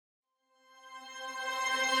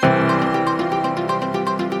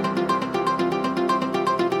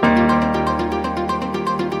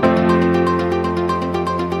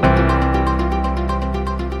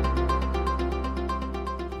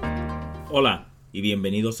Hola y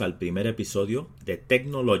bienvenidos al primer episodio de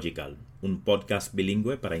Technological, un podcast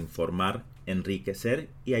bilingüe para informar, enriquecer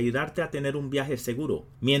y ayudarte a tener un viaje seguro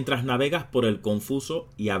mientras navegas por el confuso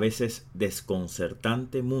y a veces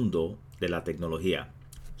desconcertante mundo de la tecnología.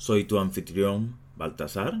 Soy tu anfitrión,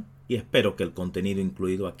 Baltasar, y espero que el contenido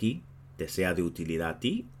incluido aquí te sea de utilidad a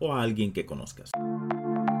ti o a alguien que conozcas.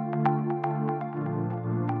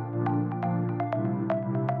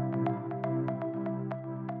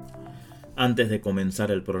 Antes de comenzar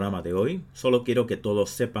el programa de hoy, solo quiero que todos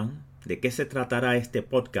sepan de qué se tratará este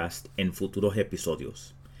podcast en futuros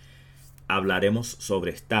episodios. Hablaremos sobre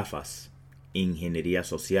estafas, ingeniería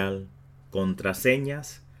social,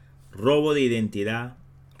 contraseñas, robo de identidad,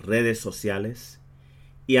 redes sociales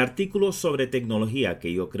y artículos sobre tecnología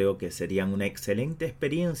que yo creo que serían una excelente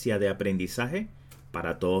experiencia de aprendizaje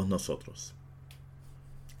para todos nosotros.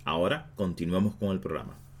 Ahora continuemos con el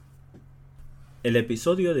programa. El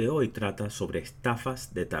episodio de hoy trata sobre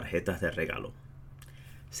estafas de tarjetas de regalo.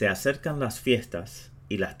 Se acercan las fiestas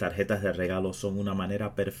y las tarjetas de regalo son una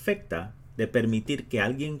manera perfecta de permitir que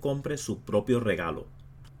alguien compre su propio regalo.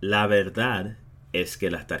 La verdad es que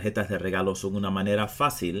las tarjetas de regalo son una manera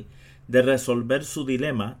fácil de resolver su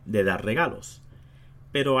dilema de dar regalos.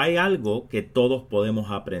 Pero hay algo que todos podemos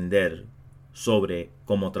aprender sobre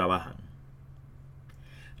cómo trabajan.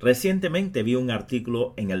 Recientemente vi un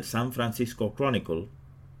artículo en el San Francisco Chronicle,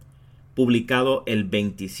 publicado el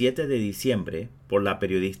 27 de diciembre por la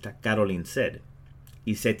periodista Caroline Said,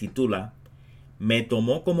 y se titula "Me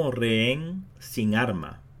tomó como rehén sin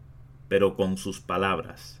arma, pero con sus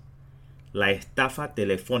palabras. La estafa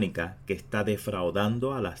telefónica que está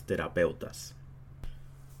defraudando a las terapeutas".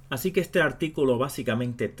 Así que este artículo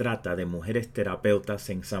básicamente trata de mujeres terapeutas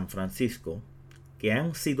en San Francisco que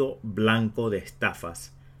han sido blanco de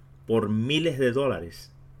estafas por miles de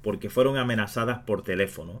dólares porque fueron amenazadas por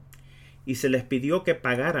teléfono y se les pidió que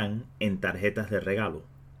pagaran en tarjetas de regalo.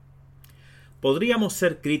 Podríamos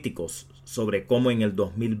ser críticos sobre cómo en el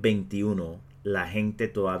 2021 la gente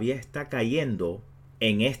todavía está cayendo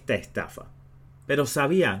en esta estafa, pero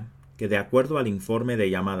 ¿sabían que de acuerdo al informe de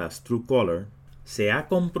llamadas Truecaller, se ha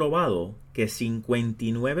comprobado que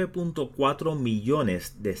 59.4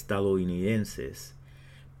 millones de estadounidenses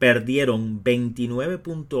perdieron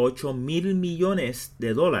 29.8 mil millones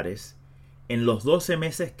de dólares en los 12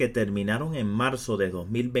 meses que terminaron en marzo de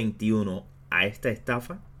 2021 a esta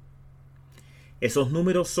estafa? Esos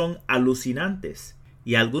números son alucinantes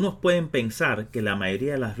y algunos pueden pensar que la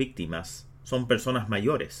mayoría de las víctimas son personas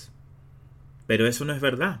mayores. Pero eso no es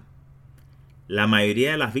verdad. La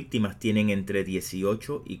mayoría de las víctimas tienen entre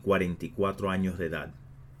 18 y 44 años de edad.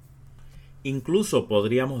 Incluso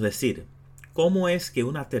podríamos decir, ¿cómo es que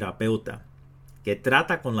una terapeuta que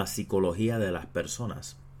trata con la psicología de las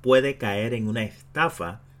personas puede caer en una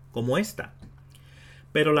estafa como esta?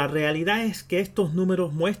 Pero la realidad es que estos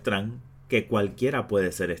números muestran que cualquiera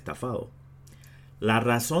puede ser estafado. La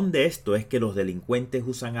razón de esto es que los delincuentes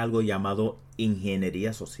usan algo llamado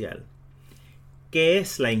ingeniería social. ¿Qué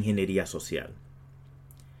es la ingeniería social?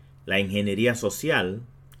 La ingeniería social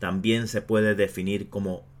también se puede definir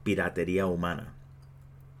como piratería humana.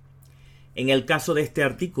 En el caso de este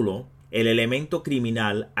artículo, el elemento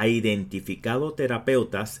criminal ha identificado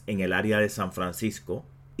terapeutas en el área de San Francisco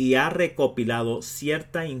y ha recopilado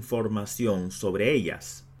cierta información sobre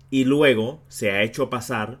ellas. Y luego se ha hecho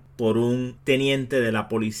pasar por un teniente de la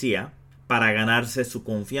policía para ganarse su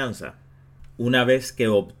confianza. Una vez que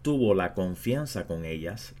obtuvo la confianza con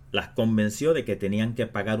ellas, las convenció de que tenían que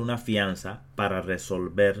pagar una fianza para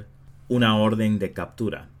resolver una orden de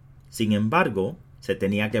captura. Sin embargo, se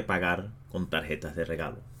tenía que pagar con tarjetas de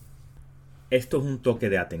regalo. Esto es un toque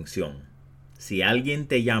de atención. Si alguien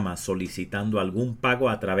te llama solicitando algún pago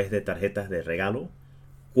a través de tarjetas de regalo,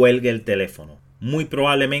 cuelgue el teléfono. Muy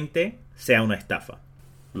probablemente sea una estafa.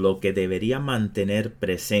 Lo que debería mantener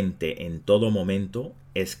presente en todo momento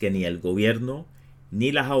es que ni el gobierno,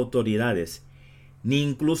 ni las autoridades, ni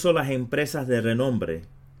incluso las empresas de renombre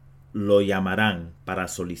lo llamarán para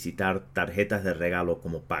solicitar tarjetas de regalo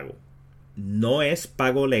como pago. No es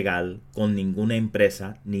pago legal con ninguna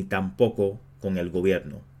empresa ni tampoco con el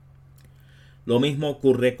gobierno. Lo mismo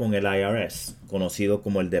ocurre con el IRS, conocido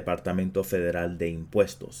como el Departamento Federal de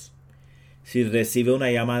Impuestos. Si recibe una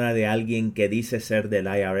llamada de alguien que dice ser del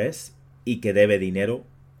IRS y que debe dinero,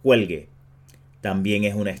 cuelgue. También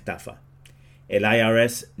es una estafa. El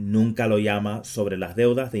IRS nunca lo llama sobre las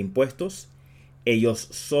deudas de impuestos. Ellos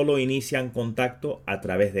solo inician contacto a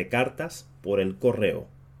través de cartas por el correo.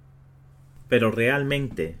 Pero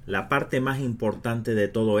realmente la parte más importante de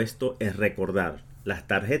todo esto es recordar, las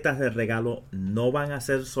tarjetas de regalo no van a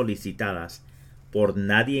ser solicitadas por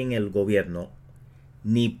nadie en el gobierno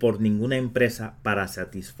ni por ninguna empresa para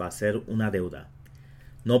satisfacer una deuda.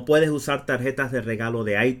 No puedes usar tarjetas de regalo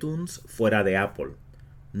de iTunes fuera de Apple.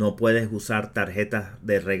 No puedes usar tarjetas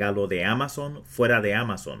de regalo de Amazon fuera de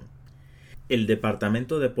Amazon. El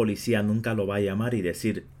departamento de policía nunca lo va a llamar y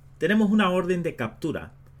decir: tenemos una orden de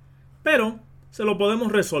captura, pero se lo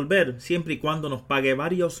podemos resolver siempre y cuando nos pague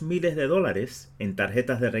varios miles de dólares en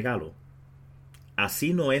tarjetas de regalo.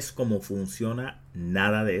 Así no es como funciona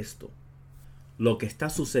nada de esto. Lo que está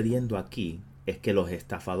sucediendo aquí es que los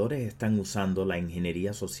estafadores están usando la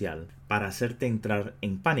ingeniería social para hacerte entrar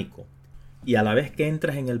en pánico. Y a la vez que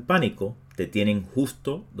entras en el pánico, te tienen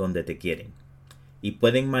justo donde te quieren. Y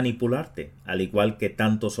pueden manipularte, al igual que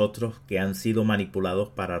tantos otros que han sido manipulados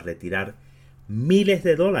para retirar miles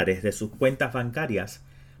de dólares de sus cuentas bancarias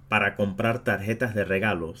para comprar tarjetas de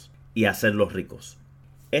regalos y hacerlos ricos.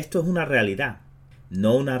 Esto es una realidad,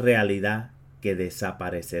 no una realidad que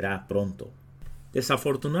desaparecerá pronto.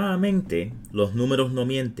 Desafortunadamente, los números no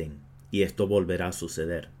mienten y esto volverá a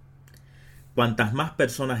suceder. Cuantas más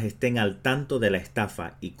personas estén al tanto de la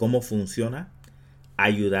estafa y cómo funciona,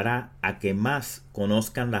 ayudará a que más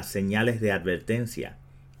conozcan las señales de advertencia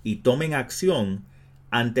y tomen acción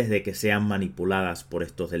antes de que sean manipuladas por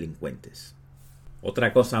estos delincuentes.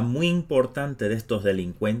 Otra cosa muy importante de estos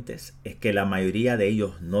delincuentes es que la mayoría de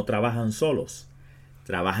ellos no trabajan solos,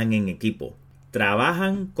 trabajan en equipo.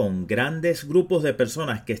 Trabajan con grandes grupos de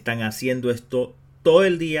personas que están haciendo esto todo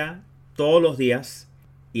el día, todos los días.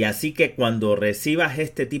 Y así que cuando recibas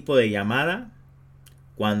este tipo de llamada,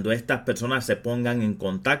 cuando estas personas se pongan en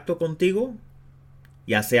contacto contigo,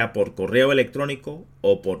 ya sea por correo electrónico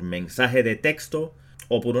o por mensaje de texto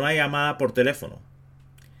o por una llamada por teléfono,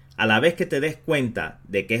 a la vez que te des cuenta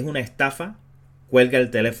de que es una estafa, cuelga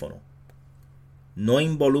el teléfono. No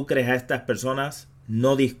involucres a estas personas,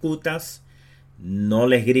 no discutas, no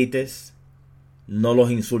les grites, no los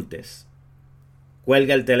insultes.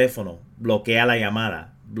 Cuelga el teléfono, bloquea la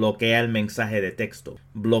llamada, bloquea el mensaje de texto,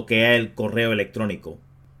 bloquea el correo electrónico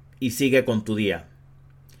y sigue con tu día.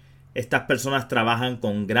 Estas personas trabajan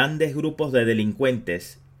con grandes grupos de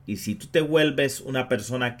delincuentes y si tú te vuelves una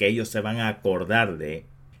persona que ellos se van a acordar de,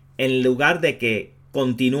 en lugar de que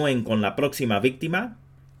continúen con la próxima víctima,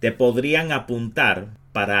 te podrían apuntar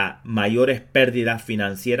para mayores pérdidas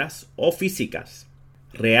financieras o físicas.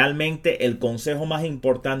 Realmente el consejo más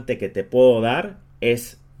importante que te puedo dar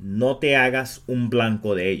es: no te hagas un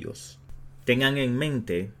blanco de ellos. Tengan en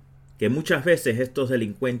mente que muchas veces estos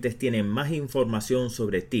delincuentes tienen más información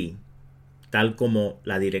sobre ti, tal como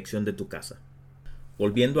la dirección de tu casa.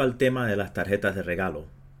 Volviendo al tema de las tarjetas de regalo,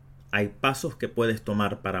 hay pasos que puedes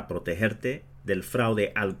tomar para protegerte del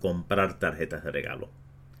fraude al comprar tarjetas de regalo.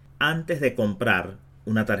 Antes de comprar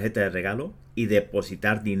una tarjeta de regalo y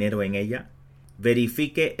depositar dinero en ella,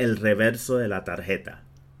 verifique el reverso de la tarjeta.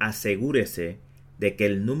 Asegúrese de que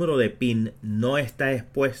el número de PIN no está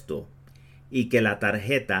expuesto y que la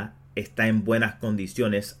tarjeta está en buenas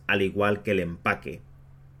condiciones, al igual que el empaque.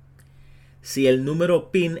 Si el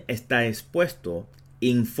número PIN está expuesto,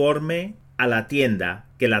 informe a la tienda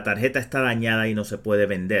que la tarjeta está dañada y no se puede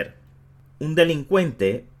vender. Un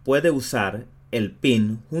delincuente puede usar el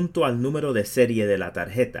PIN junto al número de serie de la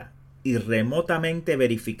tarjeta y remotamente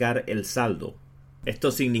verificar el saldo.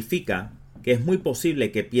 Esto significa que es muy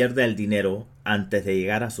posible que pierda el dinero antes de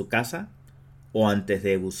llegar a su casa o antes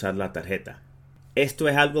de usar la tarjeta. Esto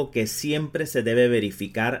es algo que siempre se debe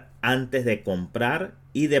verificar antes de comprar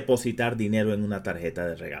y depositar dinero en una tarjeta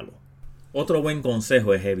de regalo. Otro buen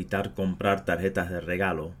consejo es evitar comprar tarjetas de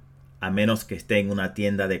regalo a menos que esté en una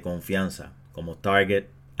tienda de confianza como Target,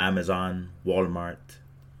 Amazon, Walmart.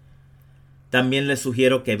 También les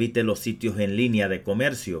sugiero que evite los sitios en línea de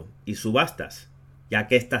comercio y subastas, ya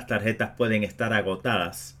que estas tarjetas pueden estar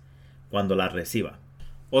agotadas cuando las reciba.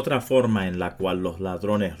 Otra forma en la cual los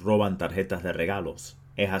ladrones roban tarjetas de regalos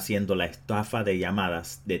es haciendo la estafa de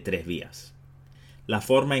llamadas de 3 vías. La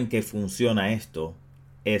forma en que funciona esto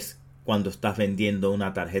es cuando estás vendiendo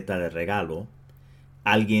una tarjeta de regalo,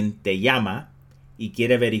 alguien te llama y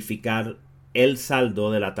quiere verificar el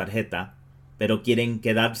saldo de la tarjeta, pero quieren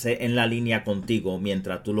quedarse en la línea contigo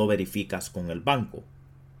mientras tú lo verificas con el banco.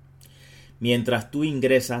 Mientras tú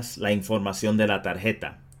ingresas la información de la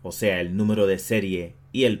tarjeta, o sea, el número de serie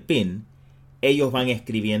y el PIN, ellos van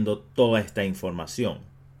escribiendo toda esta información.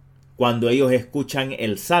 Cuando ellos escuchan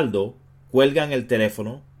el saldo, cuelgan el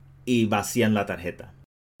teléfono y vacían la tarjeta.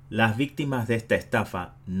 Las víctimas de esta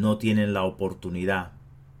estafa no tienen la oportunidad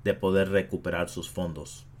de poder recuperar sus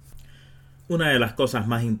fondos. Una de las cosas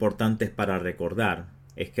más importantes para recordar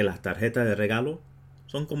es que las tarjetas de regalo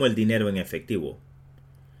son como el dinero en efectivo.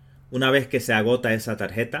 Una vez que se agota esa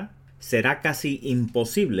tarjeta, será casi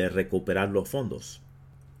imposible recuperar los fondos.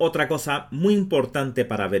 Otra cosa muy importante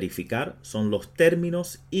para verificar son los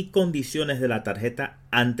términos y condiciones de la tarjeta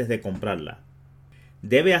antes de comprarla.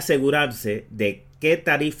 Debe asegurarse de qué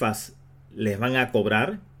tarifas les van a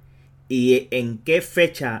cobrar y en qué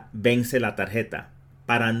fecha vence la tarjeta,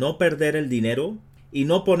 para no perder el dinero y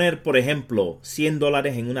no poner, por ejemplo,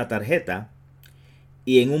 $100 en una tarjeta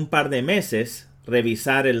y en un par de meses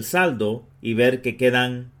revisar el saldo y ver que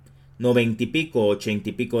quedan 90 y pico, 80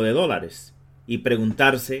 y pico de dólares y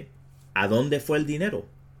preguntarse ¿a dónde fue el dinero?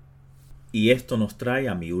 Y esto nos trae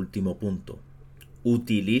a mi último punto.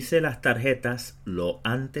 Utilice las tarjetas lo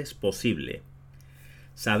antes posible.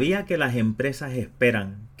 ¿Sabía que las empresas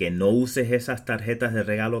esperan que no uses esas tarjetas de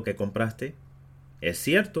regalo que compraste? Es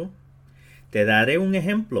cierto. Te daré un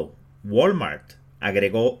ejemplo. Walmart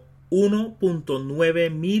agregó $1.9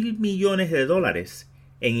 mil millones de dólares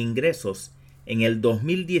en ingresos en el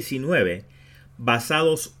 2019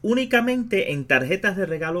 basados únicamente en tarjetas de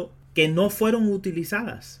regalo que no fueron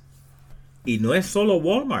utilizadas. Y no es solo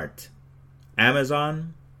Walmart.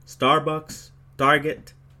 Amazon, Starbucks, Target,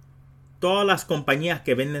 todas las compañías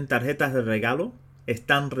que venden tarjetas de regalo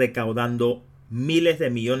están recaudando miles de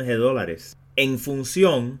millones de dólares en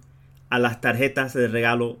función a las tarjetas de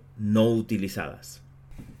regalo no utilizadas.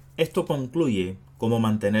 Esto concluye cómo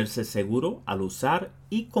mantenerse seguro al usar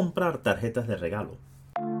y comprar tarjetas de regalo.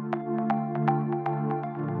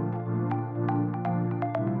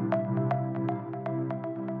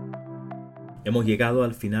 Hemos llegado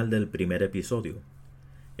al final del primer episodio.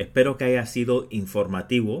 Espero que haya sido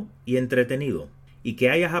informativo y entretenido y que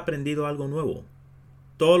hayas aprendido algo nuevo.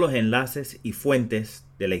 Todos los enlaces y fuentes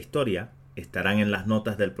de la historia estarán en las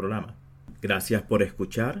notas del programa. Gracias por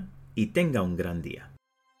escuchar y tenga un gran día.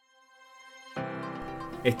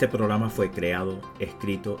 Este programa fue creado,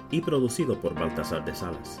 escrito y producido por Baltasar de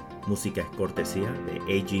Salas. Música es cortesía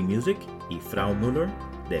de AG Music y Frau Müller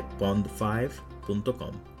de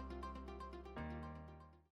Pond5.com.